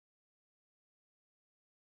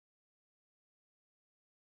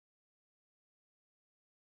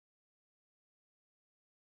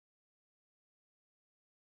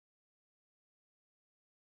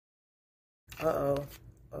Uh-oh.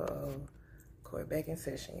 Court back in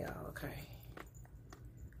session, y'all. Okay.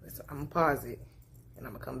 I'm gonna pause it, and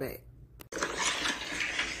I'm gonna come back.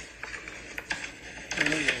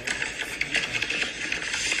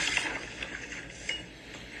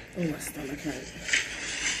 Oh, my stomach hurts.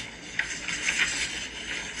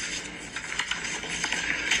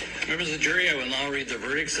 Members of the jury, I will now read the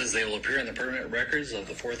verdicts as they will appear in the permanent records of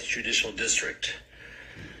the 4th Judicial District.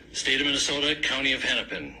 State of Minnesota, County of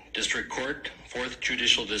Hennepin, District Court, 4th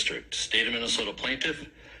Judicial District. State of Minnesota Plaintiff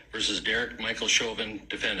versus Derek Michael Chauvin,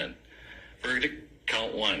 Defendant. Verdict,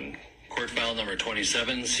 Count 1. Court File Number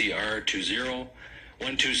 27, CR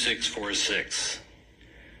 20-12646.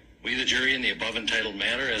 We, the jury, in the above entitled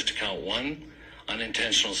matter as to Count 1,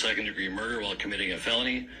 unintentional second-degree murder while committing a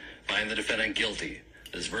felony, find the defendant guilty.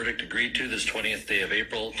 This verdict agreed to this 20th day of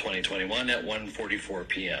April, 2021 at 1:44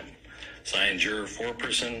 p.m. Signed, Juror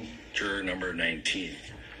Foreperson, Juror Number 19.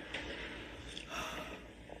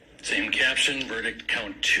 Same caption, verdict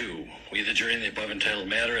Count 2. We, the jury, in the above entitled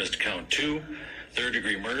matter as to Count 2,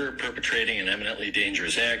 third-degree murder, perpetrating an eminently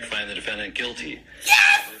dangerous act, find the defendant guilty.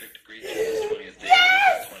 Yes! Verdict agreed to this 20th day of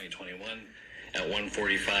April, 2021 at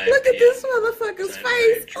 1:45 Look at p.m. this motherfucker's Signed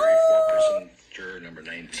face. by Jury Foreperson, Juror Number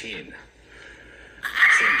 19.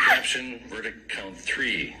 Same caption, verdict Count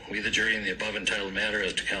 3. We, the jury, in the above entitled matter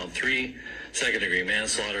as to Count 3, second-degree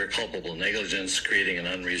manslaughter, culpable negligence, creating an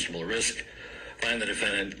unreasonable risk, find the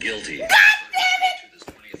defendant guilty. God damn it! To this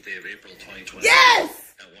 20th day of April, 2020.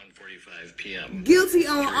 Yes! At 1:45 p.m. Guilty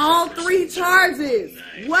on all 3 charges.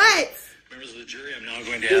 What? Members of the jury, I'm now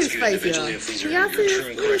going to ask you individually if these are your true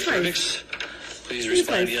and correct verdicts. Please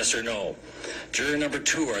respond yes or no. Juror number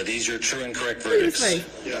 2, are these your true and correct verdicts?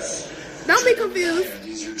 Yes. Don't be confused. Are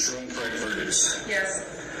these your true and correct verdicts? Yes.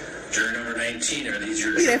 Juror number 19, are these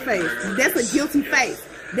your Look at that true and face. correct That's a verdicts? guilty face.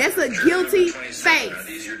 That's a guilty face. Are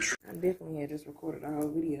these your true? I definitely had just recorded the whole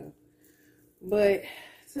video. But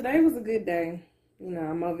today was a good day. You know,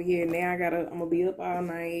 I'm over here now. I'm gonna be up all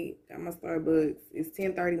night. Got my Starbucks. It's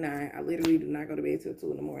 10:39. I literally do not go to bed till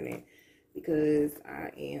 2 in the morning because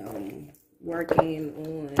I am working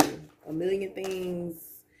on a million things.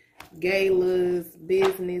 Galas,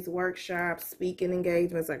 business, workshops, speaking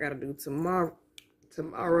engagements I gotta do tomorrow.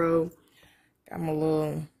 Got my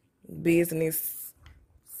little business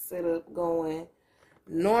set up going.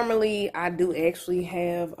 Normally, I do actually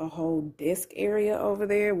have a whole desk area over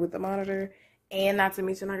there with the monitor. And not to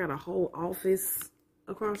mention, I got a whole office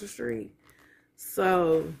across the street.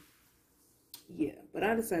 So, yeah. But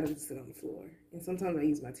I decided to sit on the floor. And sometimes I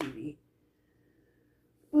use my TV.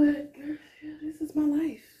 But, yeah, this is my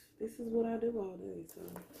life. This is what I do all day. So,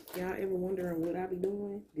 y'all ever wondering what I be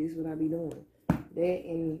doing? This is what I be doing. That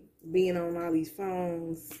and being on all these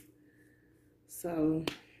phones. So,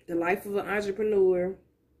 the life of an entrepreneur.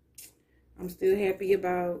 I'm still happy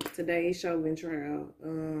about today's Chauvin trial.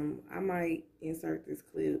 I might insert this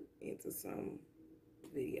clip into some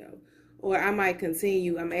video. Or I might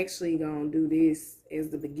continue. I'm actually going to do this as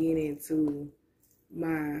the beginning to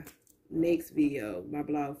my next video, my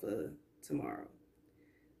blog for tomorrow.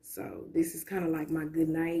 So this is kind of like my good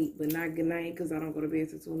night, but not good night because I don't go to bed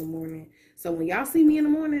till 2 in the morning. So when y'all see me in the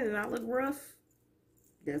morning and I look rough,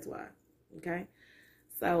 that's why. Okay?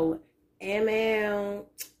 So, ML,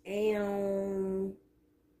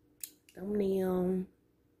 thumbnail.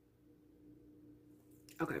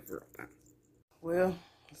 Okay, for real. Bye. Well,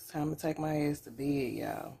 it's time to take my ass to bed,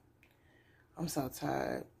 y'all. I'm so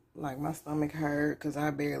tired. Like, my stomach hurt because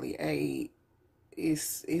I barely ate.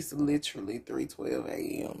 It's literally 3:12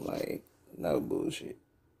 a.m. Like, no bullshit.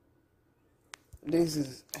 This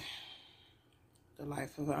is the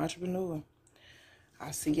life of an entrepreneur.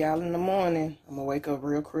 I'll see y'all in the morning. I'm going to wake up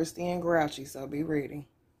real crusty and grouchy, so be ready.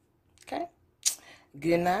 Okay?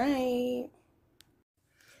 Good night.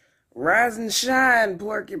 Rise and shine,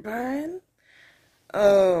 porcupine.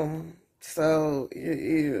 So it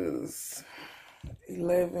is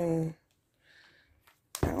 11.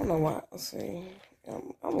 I don't know why. See,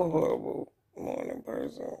 I'm a horrible morning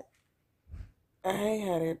person. I hate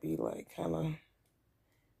how that be like kind of,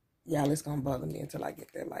 y'all, it's going to bother me until I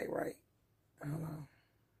get that light right. I don't know.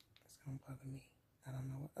 It's going to bother me. I don't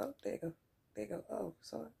know. Oh, there you go. There you go. Oh,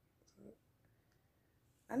 sorry.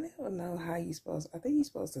 I never know how you supposed, I think you're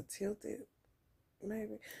supposed to tilt it.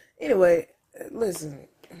 Maybe. Anyway, listen.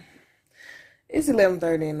 It's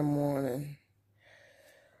 11:30 in the morning.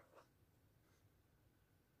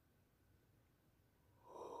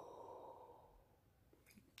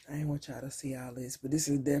 I ain't want y'all to see all this, but this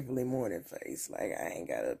is definitely morning face. Like, I ain't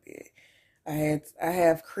got up yet. I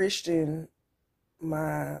have Christian,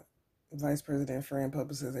 my vice president, friend,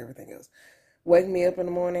 publicist, everything else. wake me up in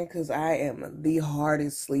the morning because I am the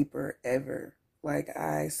hardest sleeper ever. Like,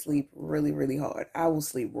 I sleep really, really hard. I will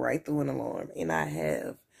sleep right through an alarm. And I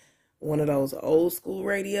have one of those old school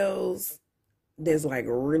radios that's like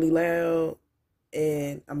really loud.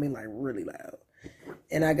 And I mean, like, really loud.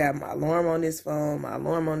 And I got my alarm on this phone, my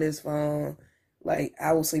alarm on this phone. Like,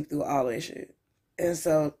 I will sleep through all that shit. And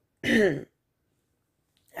so I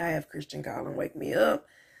have Christian call and wake me up.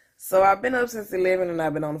 So I've been up since 11 and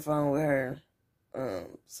I've been on the phone with her.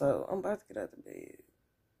 So I'm about to get out the bed.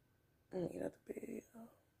 I'm gonna get out the bed.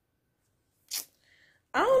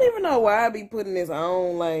 I don't even know why I be putting this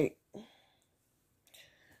on. Like,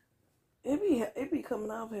 it be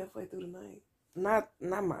coming off halfway through the night. Not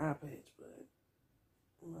my eye patch, but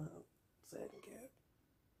my satin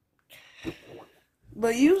cap.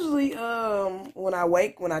 But usually, when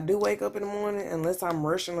I do wake up in the morning, unless I'm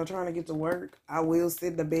rushing or trying to get to work, I will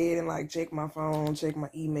sit in the bed and like check my phone, check my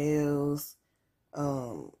emails,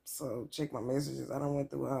 so check my messages. I done went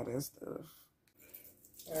through all that stuff.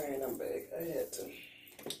 All right, I'm back. I had to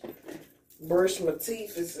brush my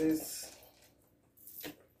teeth. This is,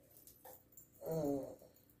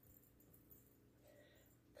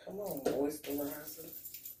 come on, moisturizer.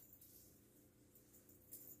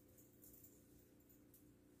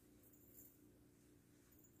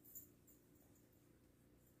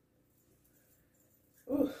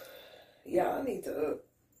 Ooh, y'all, I need to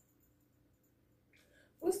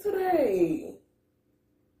what's today?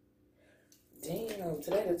 Damn,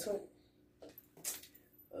 today the 20th.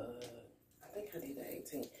 I think I did the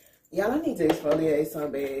 18th. Y'all, I need to exfoliate so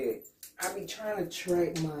bad. I be trying to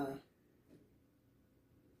track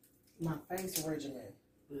my face regimen,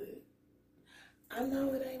 but I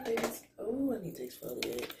know it ain't this. Oh, I need to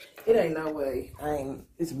exfoliate. It ain't no way. I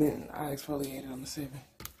exfoliated on the 7th.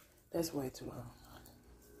 That's way too long.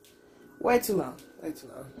 Way too long. Way too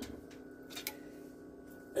long.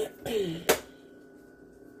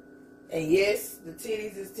 And yes, the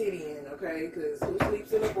titties is tittying, okay? Because who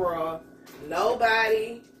sleeps in a bra?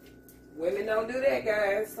 Nobody. Women don't do that,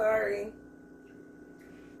 guys. Sorry.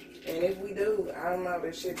 And if we do, I don't know.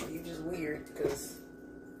 That shit, you just weird because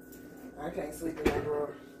I can't sleep in a bra.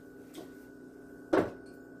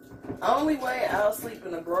 Only way I'll sleep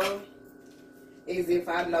in a bra is if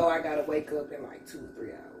I know I gotta wake up in like 2 or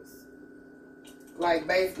 3 hours. Like,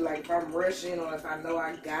 basically, like if I'm rushing or if I know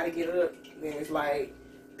I gotta get up, then it's like,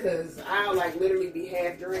 because I'll like literally be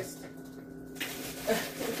half dressed.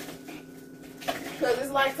 Because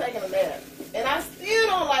it's like taking a nap. And I still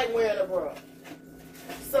don't like wearing a bra.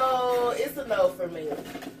 So it's a no for me.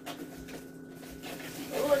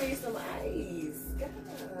 Oh, I need some ice. God,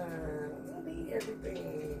 I need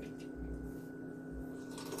everything.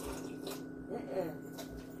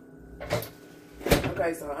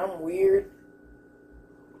 Okay, so I'm weird.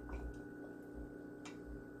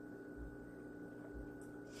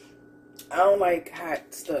 I don't like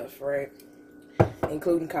hot stuff, right?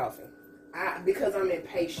 Including coffee. Because I'm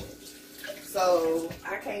impatient. So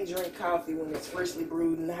I can't drink coffee when it's freshly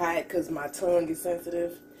brewed and hot because my tongue is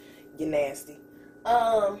sensitive. You're nasty.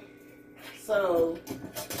 So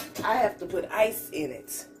I have to put ice in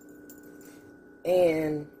it.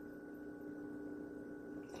 And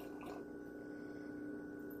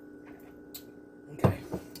okay,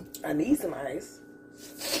 I need some ice.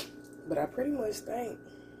 But I pretty much think,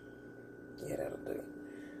 yeah, that'll do.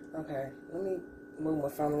 Okay, let me move my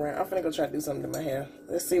phone around. I'm finna go try to do something to my hair.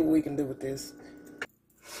 Let's see what we can do with this.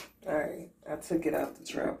 Alright, I took it off the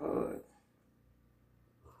tripod.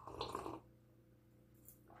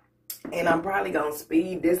 And I'm probably gonna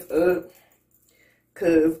speed this up.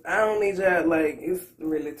 Cause I don't need y'all, like, it's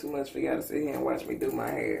really too much for y'all to sit here and watch me do my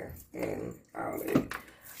hair and all that.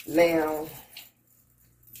 Now,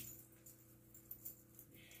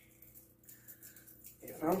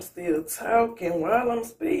 if I'm still talking while I'm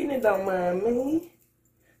speeding, don't mind me.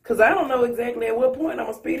 Cause I don't know exactly at what point I'm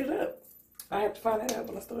gonna speed it up. I have to find that out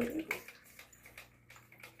when I start it.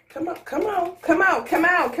 Come on, come on, come on, come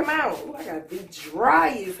on, come on. Ooh, I gotta be dry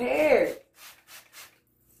as hair.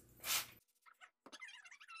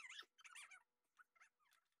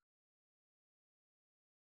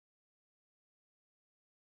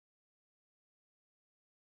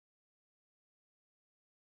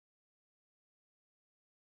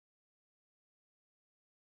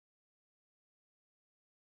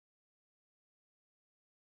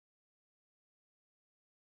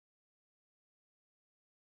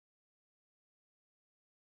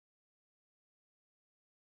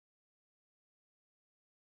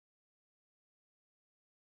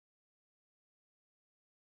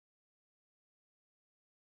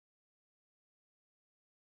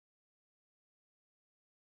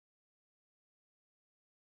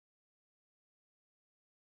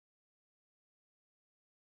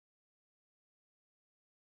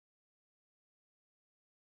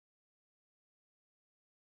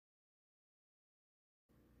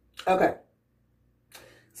 Okay.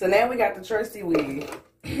 So now we got the trusty wig.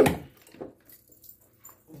 Okay.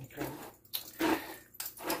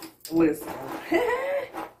 Listen.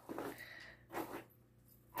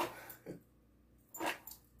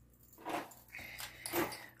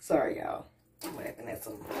 Sorry, y'all. I'm laughing at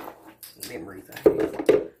some memories I have.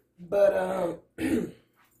 But, some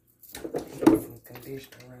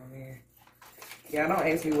conditioner around here. Y'all don't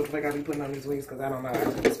ask me what the fuck I be putting on these wigs because I don't know. I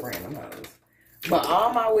just be spraying them hoes. But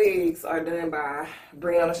all my wigs are done by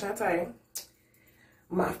Brianna Shantae.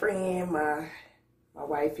 My friend, my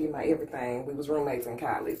wifey, my everything. We was roommates in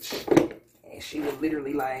college. And she would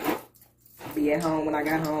literally, like, be at home when I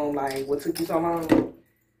got home. Like, what took you so long?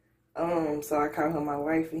 So I call her my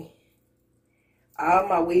wifey. All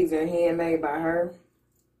my wigs are handmade by her.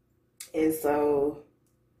 And so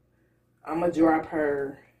I'm going to drop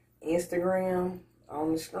her Instagram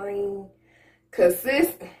on the screen. Because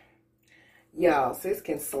sis, y'all, sis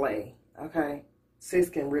can slay. Okay? Sis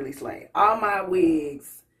can really slay. All my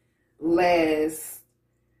wigs last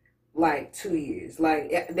like 2 years. Like,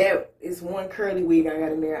 that is one curly wig I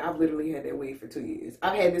got in there. I've literally had that wig for 2 years.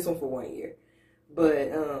 I've had this one for 1 year.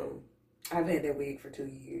 But I've had that wig for 2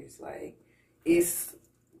 years. Like, it's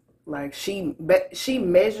like she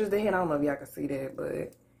measures the head. I don't know if y'all can see that,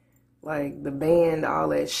 but like the band, all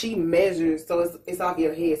that. She measures, so it's off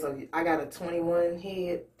your head. So I got a 21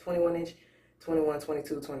 head, 21 inch, 21,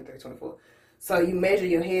 22, 23, 24. So you measure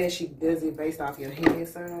your head and she does it based off your head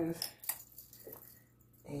size.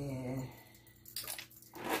 And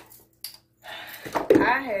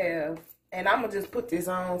and I'm going to just put this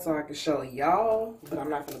on so I can show y'all. But I'm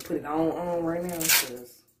not going to put it on right now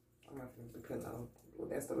because I'm not going to be putting on. Well,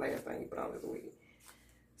 that's the last thing you put on this wig.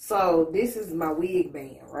 So this is my wig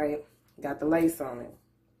band, right? Got the lace on it.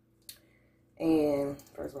 And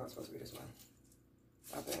first of all, it's supposed to be this one.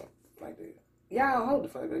 I think, like this. Y'all, hold the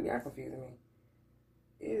fuck up. Y'all confusing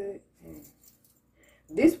me.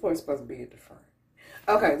 This part's supposed to be at the front.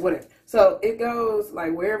 Okay, whatever. So it goes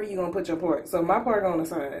like wherever you're gonna put your part. So my part on the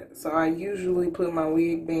side. So I usually put my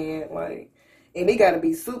wig band like, and it gotta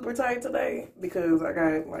be super tight today because I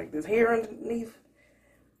got like this hair underneath.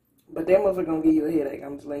 But that motherfucker gonna give you a headache.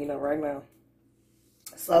 I'm just letting you know right now.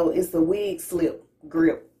 So it's the wig slip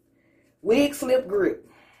grip. Wig slip grip.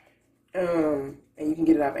 And you can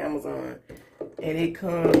get it off Amazon. And it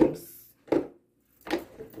comes.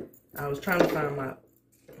 I was trying to find my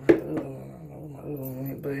other one.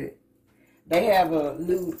 But they have a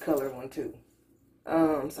nude color one too.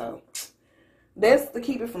 So that's to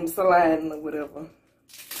keep it from sliding or whatever.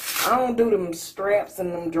 I don't do them straps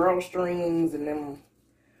and them drawstrings and them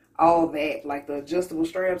all that, like the adjustable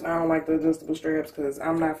straps. I don't like the adjustable straps because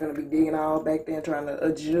I'm not gonna be digging all back there trying to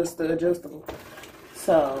adjust the adjustable.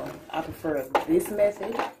 So I prefer this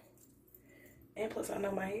method. And plus I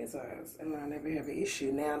know my hair size and I never have an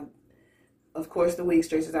issue. Now, of course, the wig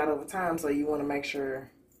stretches out over time, so you want to make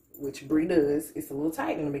sure, which Brie does, it's a little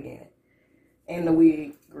tight in the beginning. And the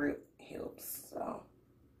wig grip helps, so.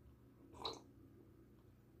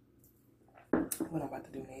 What I'm about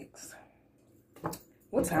to do next.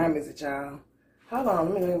 What time is it, y'all? Hold on,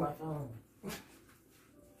 let me look at my phone.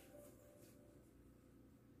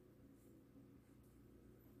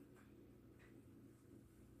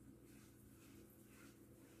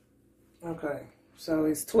 Okay, so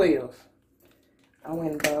it's 12. I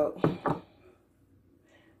went about,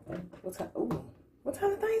 what time? Ooh, what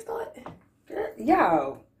time did things start? Girl,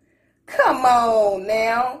 y'all, come on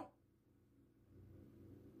now.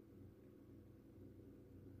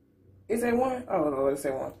 Is that one? Oh, Lord, it's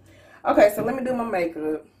that one. Okay, so let me do my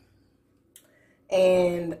makeup.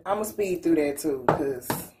 And I'm going to speed through that too, because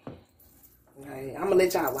okay, I'm going to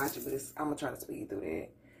let y'all watch it, but I'm going to try to speed through that.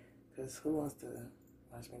 Because who wants to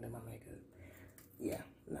watch me do my makeup? Yeah,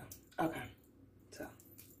 no. Okay. So.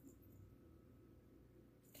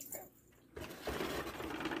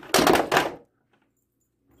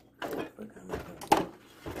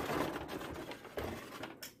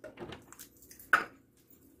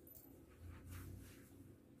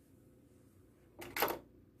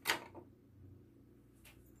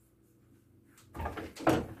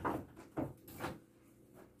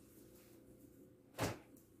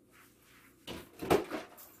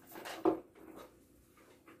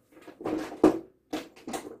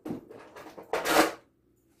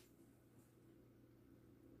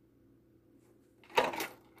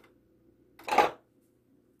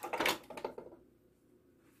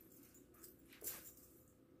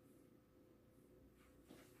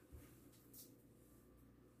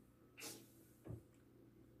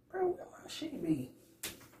 Bro, where my shit be?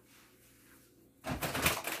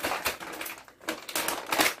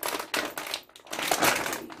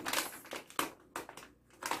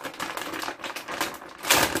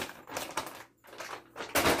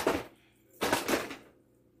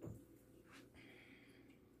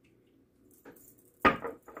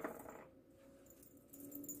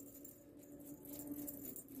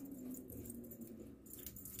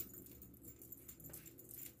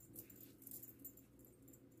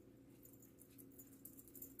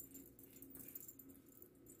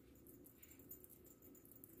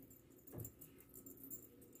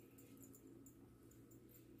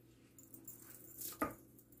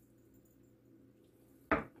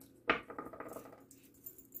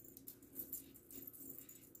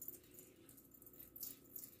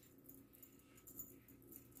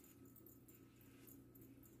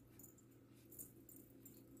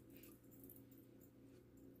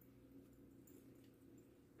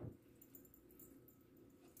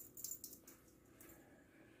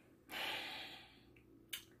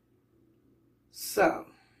 So,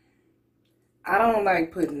 I don't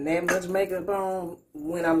like putting that much makeup on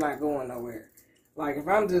when I'm not going nowhere. Like, if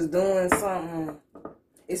I'm just doing something,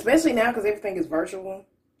 especially now because everything is virtual.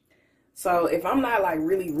 So, if I'm not, like,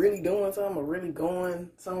 really, really doing something or really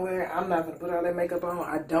going somewhere, I'm not going to put all that makeup on.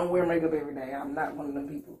 I don't wear makeup every day. I'm not one of them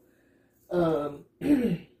people.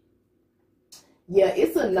 Yeah,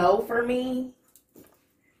 it's a no for me.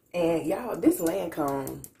 And, y'all, this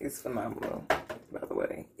Lancome is phenomenal, by the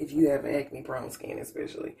way. If you have acne-prone skin,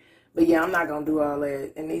 especially. But, yeah, I'm not going to do all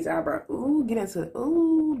that. And these eyebrows, ooh, get into it.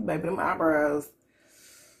 Ooh, baby, them eyebrows.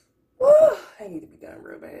 Woo, they need to be done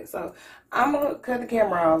real bad. So I'm gonna cut the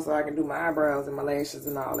camera off so I can do my eyebrows and my lashes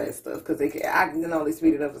and all that stuff. Cause I can only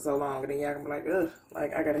speed it up for so long, and then y'all can be like, ugh,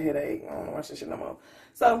 like I got a headache. I don't wanna watch this shit no more.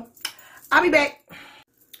 So I'll be back.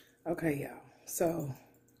 Okay, y'all. So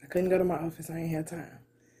I couldn't go to my office. I ain't had time,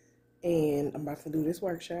 and I'm about to do this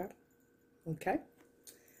workshop. Okay.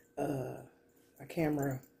 My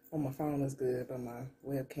camera on my phone is good, but my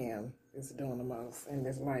webcam is doing the most, and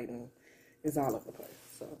this lighting is all over the place.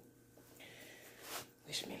 So.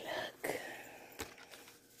 Wish me luck.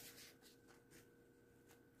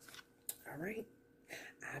 All right,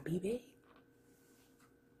 I'll be back.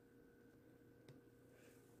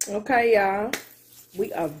 Okay, y'all,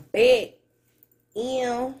 we are back.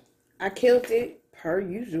 I killed it per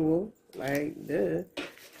usual, like duh.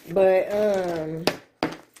 But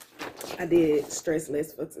I did stress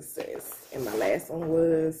less for success, and my last one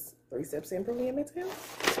was 3 steps to improving your mental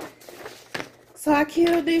health. So I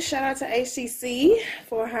killed this. Shout out to HTC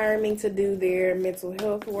for hiring me to do their mental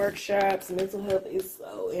health workshops. Mental health is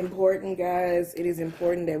so important, guys. It is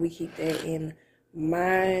important that we keep that in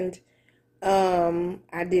mind.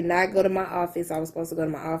 I did not go to my office. I was supposed to go to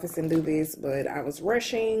my office and do this, but I was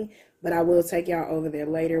rushing. But I will take y'all over there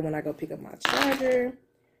later when I go pick up my charger.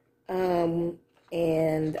 And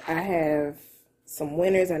I have some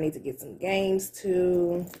winners I need to get some games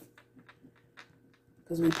to.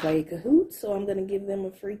 Because we play Kahoot, so I'm going to give them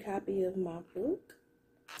a free copy of my book.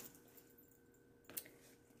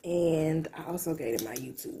 And I also gave them my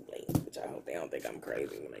YouTube link, which I hope they don't think I'm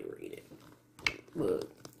crazy when they read it.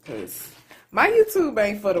 Look, because my YouTube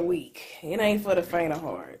ain't for the weak. It ain't for the faint of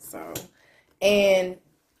heart. So, and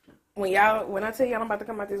when I tell y'all I'm about to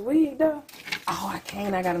come out this week, though, oh, I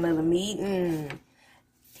can't. I got another meeting.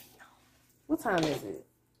 What time is it?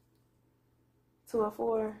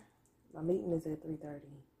 2:04? My meeting is at 3:30.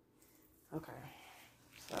 Okay.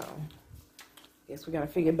 So, guess we gotta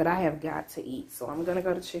figure, but I have got to eat. So I'm gonna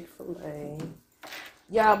go to Chick-fil-A.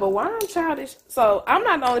 Yeah, but why I'm childish? So I'm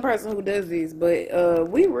not the only person who does this, but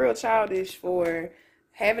we real childish for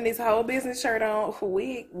having this whole business shirt on.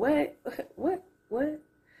 What?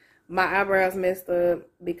 My eyebrows messed up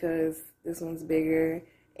because this one's bigger.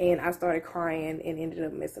 And I started crying and ended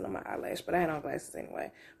up messing up my eyelash. But I had on glasses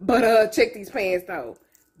anyway. But check these pants though.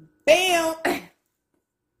 Bam!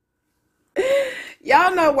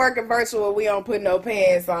 Y'all know working virtual, we don't put no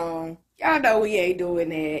pants on. Y'all know we ain't doing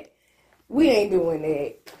that. We ain't doing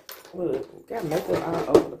that. Look, got makeup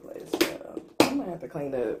all over the place. I'm gonna have to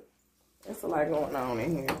clean up. There's a lot going on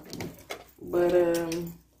in here. But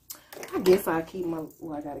I guess I gotta keep my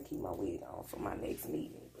wig on for my next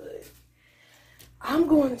meeting. But I'm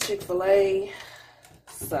going to Chick-fil-A,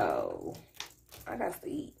 so I got to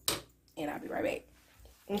eat, and I'll be right back.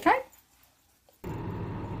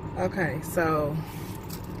 Okay, so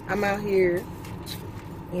I'm out here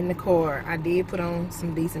in the car. I did put on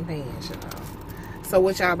some decent pants, y'all. So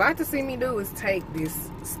what y'all about to see me do is take this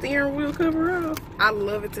steering wheel cover off. I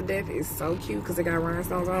love it to death. It's so cute because it got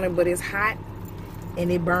rhinestones on it, but it's hot and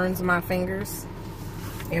it burns my fingers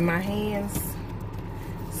and my hands.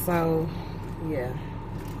 So yeah,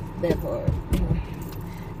 that part.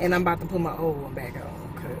 And I'm about to put my old one back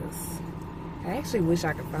on because I actually wish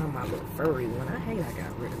I could find my little furry one. I hate I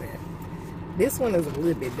got rid of that. This one is a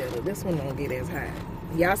little bit better. This one don't get as hot.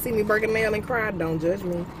 Y'all see me break a nail and cry? Don't judge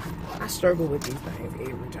me. I struggle with these things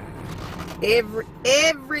every time.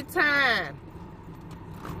 Every time.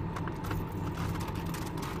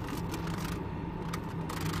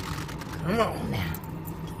 Come on now.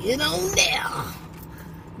 Get on there.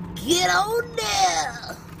 Get on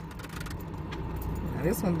there. Now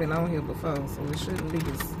this one been on here before, so it shouldn't be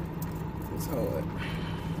as hard.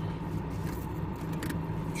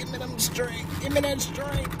 Give me them strength. Give me that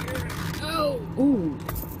strength, girl. Oh. Ooh.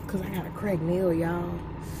 Because I got a cracked nail, y'all.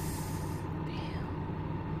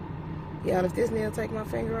 Damn. Y'all, if this nail take my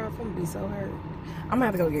finger off, I'm going to be so hurt. I'm going to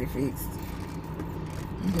have to go get it fixed.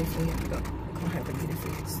 I'm definitely going to have to get it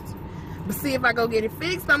fixed. But see, if I go get it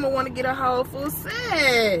fixed, I'm going to want to get a whole full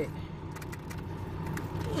set.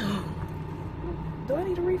 Damn. Do I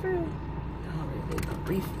need a refill? I don't really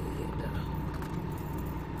refeed.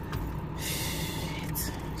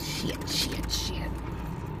 Shit.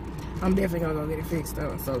 I'm definitely gonna go get it fixed though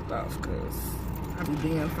and soaked off, because I'll be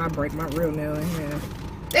damned if I break my real nail in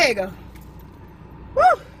half. There you go. Woo!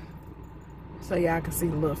 So y'all can see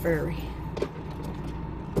the little furry.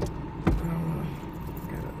 Gotta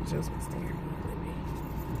adjust my steering wheel.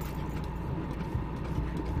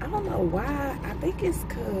 I don't know why. I think it's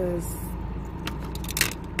because,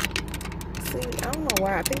 see, I don't know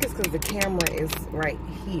why. I think it's because the camera is right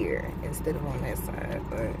here instead of on that side.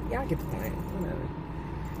 But y'all get the point. Whatever.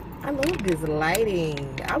 I love this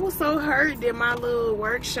lighting. I was so hurt that my little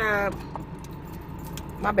workshop,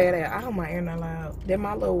 my bad, I hope my air not loud, that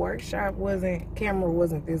my little workshop camera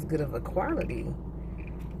wasn't this good of a quality.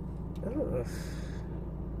 Ugh.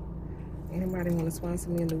 Anybody want to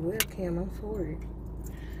sponsor me in the webcam, I'm for it.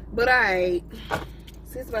 But alright,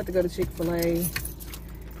 sis about to go to Chick-fil-A.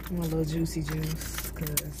 My little juicy juice,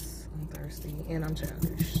 because I'm thirsty and I'm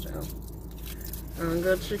childish. So I'm gonna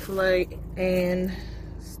go to Chick-fil-A and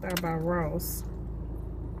stop by Ross.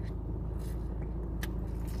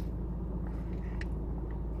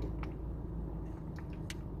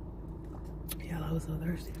 Y'all, I was so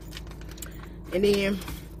thirsty. And then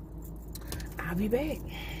I'll be back.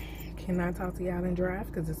 Can I talk to y'all and drive?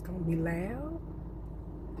 Because it's gonna be loud.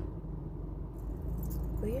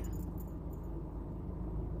 But yeah.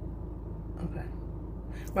 Okay.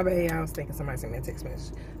 My bad, y'all. I was thinking somebody sent me a text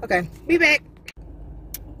message. Okay, be back.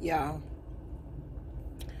 Y'all,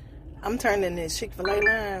 I'm turning this Chick-fil-A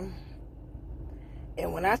line.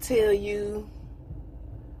 And when I tell you,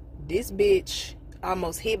 this bitch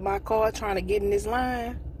almost hit my car trying to get in this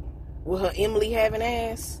line with her Emily having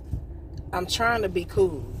ass, I'm trying to be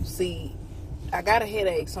cool. See, I got a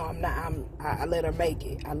headache, so I let her make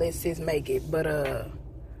it. I let sis make it. But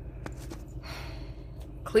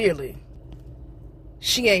clearly,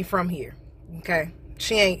 she ain't from here. Okay?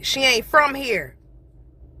 She ain't from here.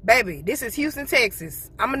 Baby, this is Houston, Texas.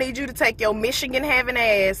 I'm gonna need you to take your Michigan having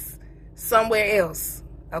ass somewhere else.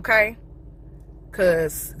 Okay?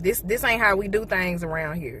 Cause this ain't how we do things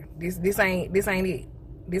around here. This ain't it.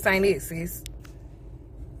 This ain't it, sis.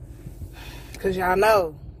 Cause y'all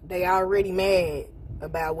know they already mad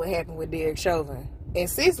about what happened with Derek Chauvin. And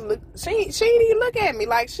sis she didn't even look at me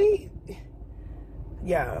like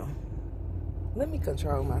y'all. Let me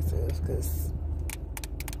control myself, cause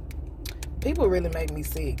people really make me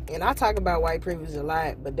sick. And I talk about white privilege a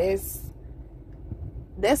lot, but that's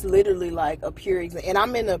literally like a pure example. And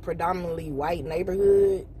I'm in a predominantly white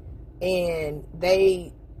neighborhood, and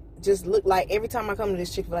they just look like, every time I come to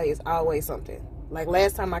this Chick-fil-A, it's always something. Like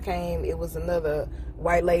last time I came, it was another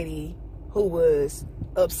white lady who was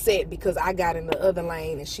upset because I got in the other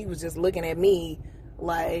lane, and she was just looking at me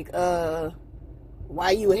like,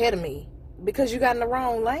 why you ahead of me? Because you got in the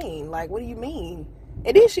wrong lane. Like, what do you mean?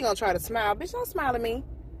 And then she gonna try to smile. Bitch, don't smile at me.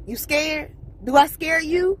 You scared? Do I scare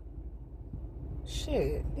you?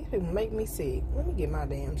 Shit, these people make me sick. Let me get my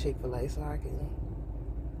damn Chick-fil-A so I can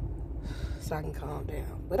calm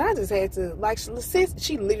down. But I just had to, like,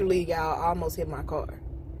 she literally, y'all, almost hit my car.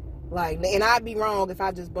 Like, and I'd be wrong if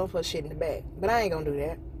I just bump her shit in the back. But I ain't gonna do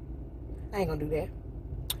that.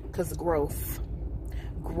 Because growth.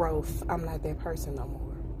 I'm not that person no more.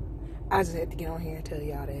 I just had to get on here and tell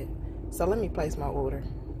y'all that. So let me place my order.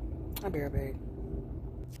 I'll be right back.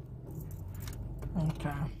 Okay.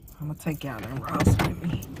 I'm gonna take y'all to Ross with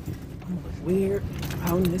me. I'm gonna look weird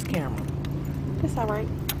holding this camera. It's alright.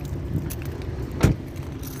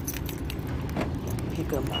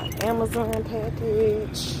 Pick up my Amazon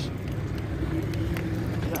package.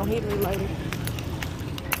 Don't hit me later.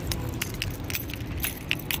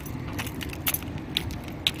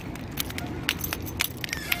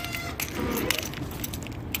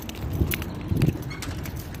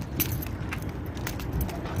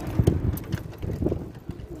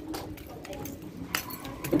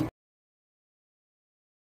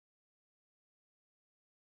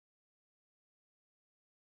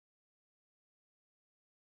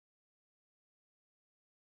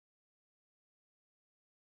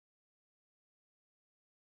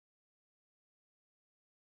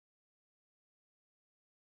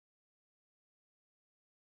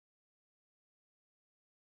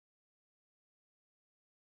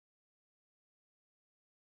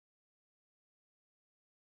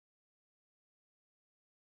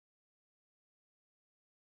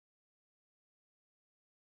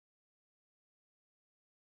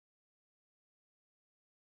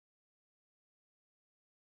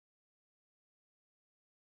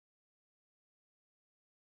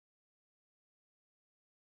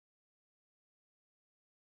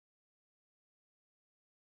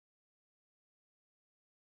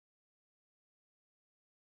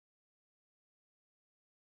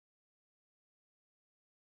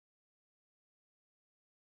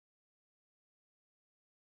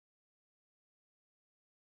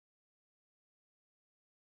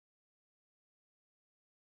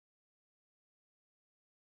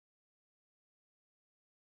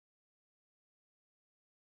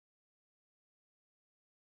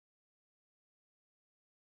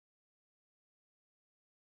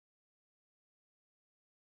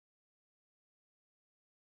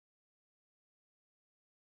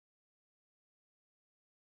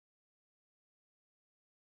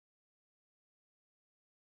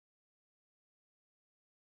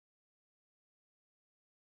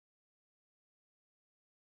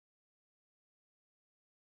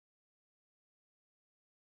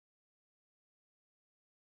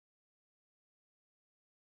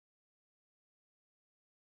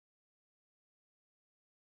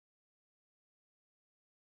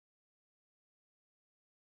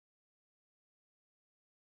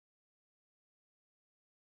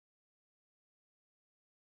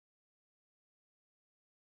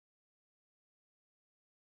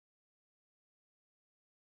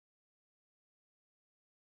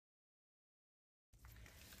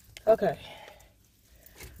 Okay.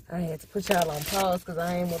 I had to put y'all on pause because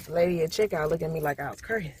I ain't want the lady at checkout looking at me like I was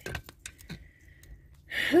crazy.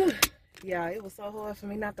 Yeah, it was so hard for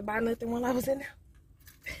me not to buy nothing while I was in there.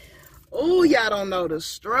 Oh, y'all don't know the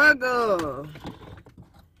struggle.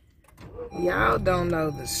 Y'all don't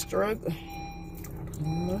know the struggle.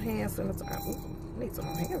 No hand sanitizer. Ooh, need some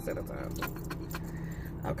more hand sanitizer.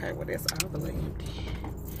 Okay, well, that's all the way empty.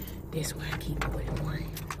 That's why I keep away from one.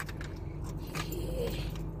 Yeah.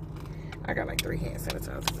 I got like 3 hand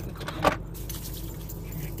sanitizers in the car.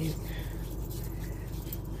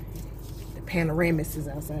 The Panoramis is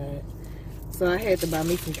outside. So I had to buy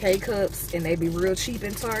me some K-cups, and they be real cheap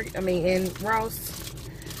in Target. I mean, in Ross.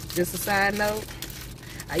 Just a side note.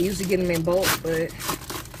 I usually get them in bulk, but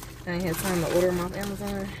I ain't had time to order them off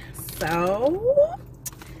Amazon. So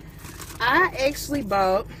I actually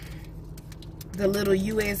bought the little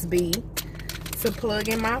USB to plug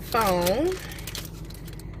in my phone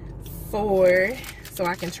so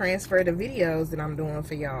I can transfer the videos that I'm doing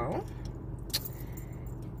for y'all.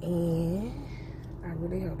 And I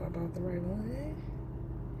really hope I bought the right one.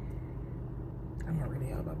 I'm gonna really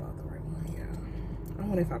hope I bought the right one, y'all. I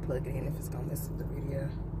wonder if I plug it in, if it's gonna mess with the video.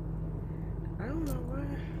 I don't know why.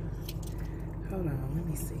 Hold on, let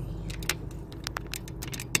me see.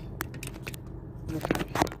 Okay.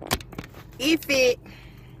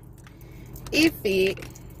 It fit.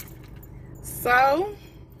 So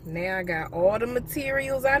now I got all the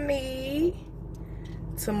materials I need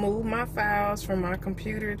to move my files from my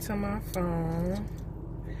computer to my phone.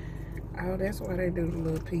 Oh, that's why they do the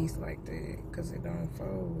little piece like that, because it don't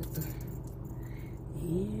fold with the...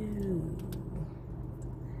 Ew.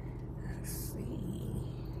 I see.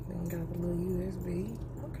 Then got the little USB.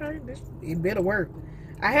 Okay, it better work.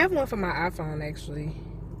 I have one for my iPhone, actually,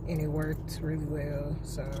 and it worked really well,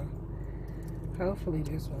 so hopefully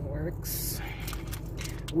this one works.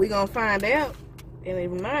 We gonna find out, and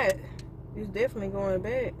if not, it's definitely going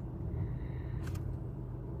back.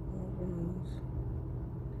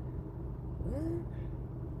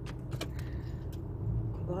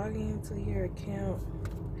 Log into your account.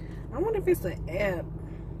 I wonder if it's an app,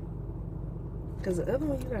 because the other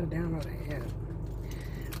one you gotta download an app.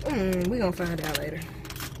 We gonna find out later.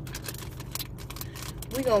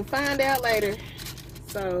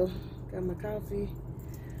 So got my coffee,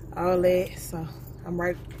 all that. So I'm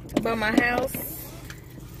right by my house.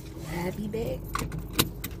 I'll be back. I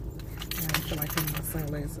feel like putting my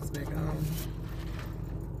sunglasses back on.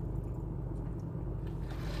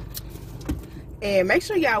 And make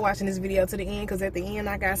sure y'all watching this video to the end, because at the end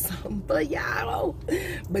I got something for y'all.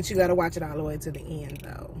 But you gotta watch it all the way to the end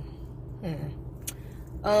though.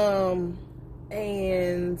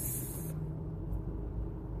 And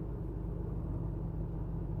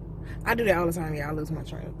I do that all the time, y'all. Lose my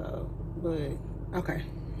train of thought. But okay,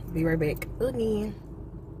 be right back again.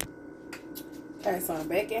 Okay, so I'm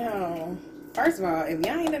back at home. First of all, if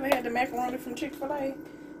y'all ain't never had the macaroni from Chick-fil-A,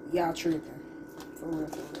 y'all tripping. For real,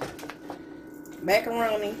 for real.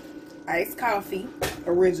 Macaroni, iced coffee,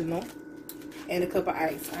 original, and a cup of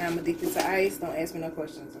ice. I am addicted to ice. Don't ask me no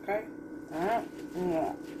questions, okay? Alright?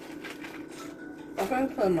 I'm gonna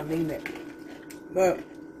put my knee back. But,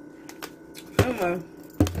 anyway,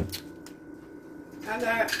 I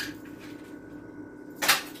got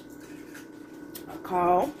a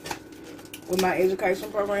call with my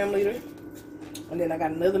education program leader, and then I got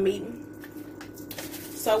another meeting.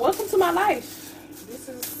 So welcome to my life.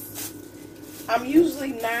 I'm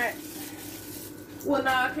usually not, well, no,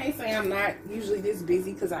 I can't say I'm not usually this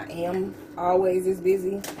busy, because I am always this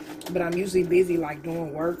busy, but I'm usually busy like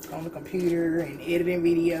doing work on the computer and editing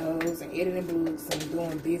videos and editing books and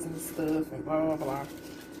doing business stuff and blah blah blah.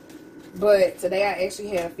 But today I actually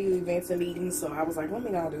had a few events and meetings, so I was like, let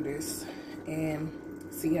me go do this and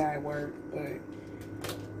see how it worked. But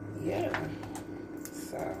yeah,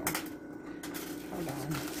 so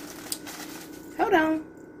hold on,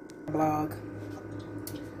 blog.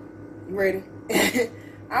 You ready?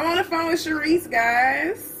 I'm on the phone with Sharice,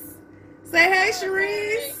 guys. Say hey,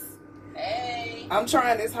 Sharice. Hey. I'm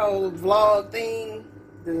trying this whole vlog thing,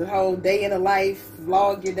 the whole day in the life,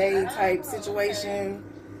 vlog your day type situation. Okay.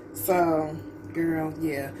 So, girl,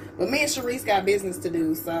 yeah. But me and Sharice got business to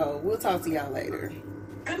do, so we'll talk to y'all later.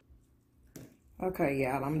 Okay,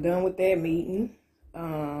 y'all, I'm done with that meeting.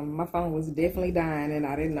 My phone was definitely dying and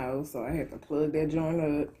I didn't know, so I had to plug that joint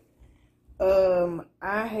up.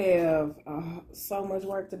 I have so much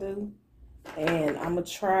work to do, and I'm gonna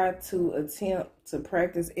try to attempt to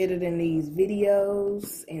practice editing these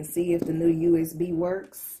videos and see if the new USB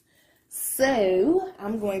works. So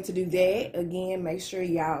I'm going to do that again. Make sure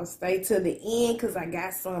y'all stay to the end, because I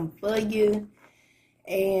got something for you.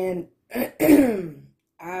 And I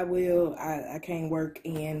can't work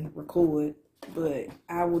and record, but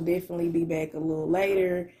I will definitely be back a little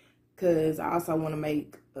later because I also want to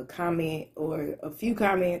make a comment or a few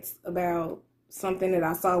comments about something that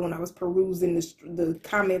I saw when I was perusing the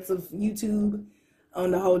comments of YouTube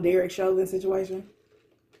on the whole Derek Chauvin situation.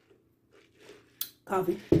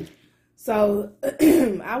 Coffee. So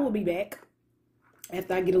I will be back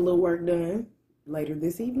after I get a little work done later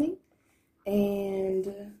this evening,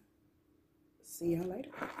 and see y'all later.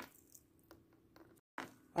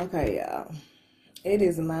 Okay, y'all. It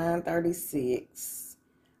is 9:36.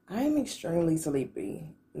 I am extremely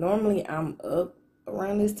sleepy. Normally I'm up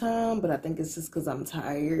around this time, but I think it's just because I'm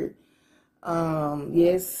tired.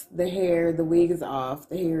 Yes, the wig is off,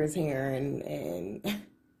 the hair is here, and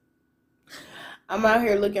I'm out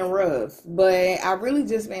here looking rough. But I really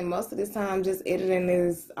just spent most of this time just editing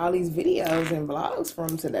all these videos and vlogs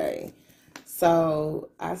from today. So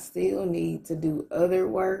I still need to do other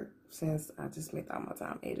work since I just spent all my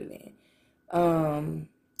time editing.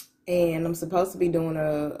 And I'm supposed to be doing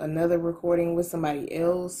another recording with somebody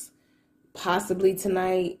else, possibly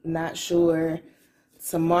tonight, not sure.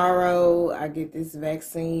 Tomorrow I get this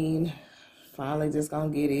vaccine, finally just gonna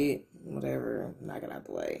get it, whatever, knock it out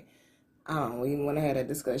the way. I don't even want to have that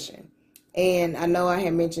discussion. And I know I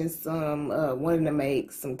had mentioned wanting to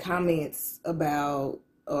make some comments about,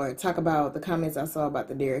 or talk about the comments I saw about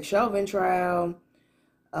the Derek Chauvin trial,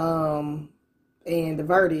 and the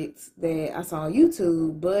verdicts that I saw on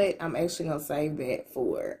YouTube, but I'm actually going to save that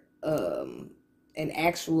for an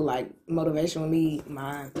actual, like, motivation with me,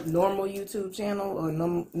 my normal YouTube channel, or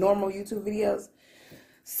normal YouTube videos.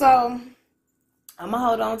 So I'm going to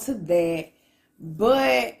hold on to that,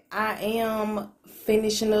 but I am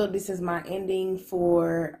finishing up. This is my ending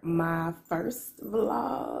for my first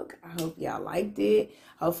vlog. I hope y'all liked it.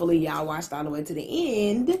 Hopefully y'all watched all the way to the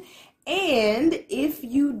end, and if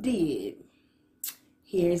you did,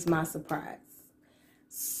 here's my surprise.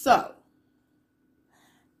 So,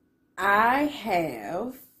 I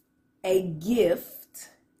have a gift,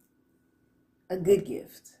 a good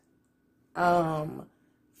gift,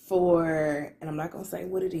 for, and I'm not going to say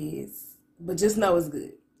what it is, but just know it's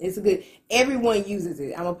good. It's good. Everyone uses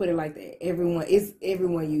it. I'm going to put it like that. Everyone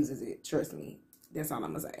uses it. Trust me. That's all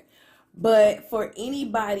I'm going to say. But for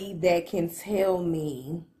anybody that can tell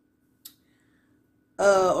me,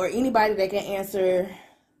 or anybody that can answer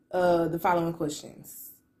the following questions.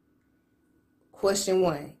 Question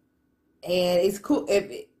 1. And it's cool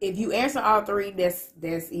if you answer all 3,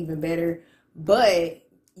 that's even better. But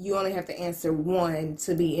you only have to answer 1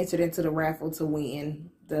 to be entered into the raffle to win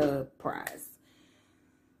the prize.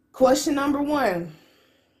 Question number 1.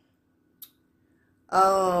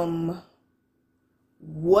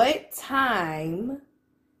 What time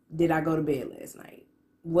did I go to bed last night?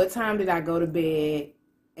 What time did I go to bed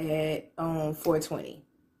at 4:20?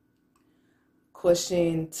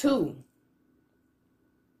 Question 2.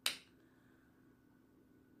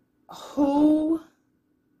 Who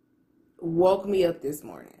woke me up this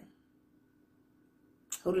morning?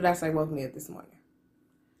 Who did I say woke me up this morning?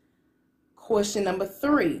 Question number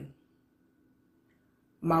 3.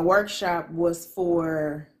 My workshop was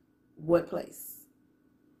for what place?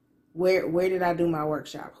 Where did I do my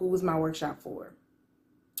workshop? Who was my workshop for?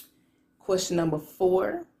 Question number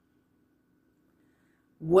 4.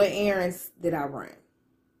 What errands did I run?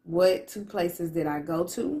 What 2 places did I go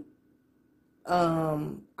to?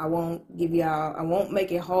 I won't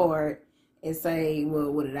make it hard and say,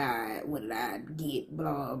 well, what did I get?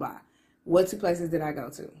 Blah, blah, blah. What 2 places did I go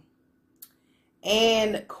to?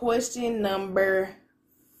 And question number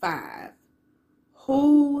 5.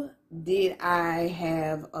 Who did I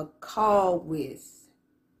have a call with?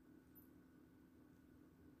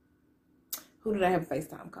 Who did I have a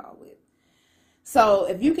FaceTime call with? So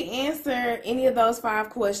if you can answer any of those 5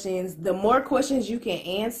 questions, the more questions you can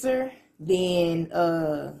answer, then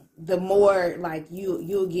the more like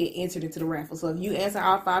you'll get entered into the raffle. So if you answer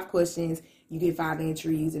all 5 questions, you get 5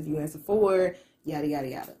 entries. If you answer 4, yada yada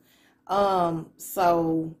yada.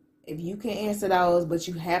 So if you can answer those, but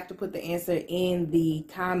you have to put the answer in the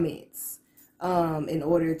comments in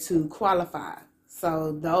order to qualify.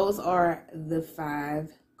 So those are the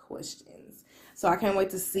 5 questions. So I can't wait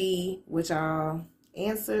to see what y'all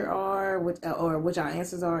answer are, what y'all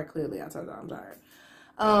answers are. Clearly, I told y'all I'm tired.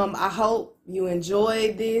 I hope you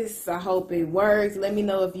enjoyed this. I hope it works. Let me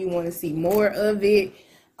know if you want to see more of it.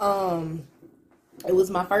 It was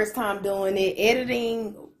my first time doing it.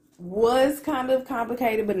 Editing was kind of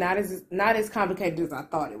complicated, but not as complicated as I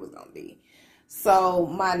thought it was going to be. So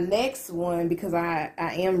my next one, because I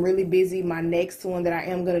am really busy, my next one that I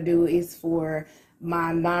am going to do is for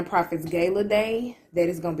my nonprofit's gala day, that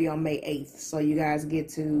is going to be on May 8th. So you guys get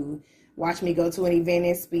to watch me go to an event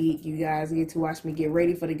and speak. You guys get to watch me get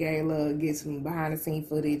ready for the gala, get some behind the scene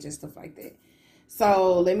footage and stuff like that.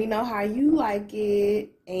 So let me know how you like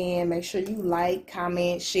it, and make sure you like,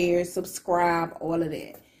 comment, share, subscribe, all of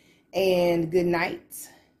that. And good night.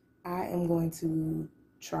 I am going to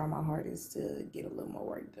try my hardest to get a little more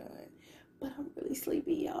work done. But I'm really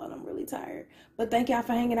sleepy, y'all, and I'm really tired. But thank y'all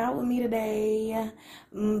for hanging out with me today.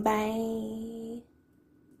 Bye.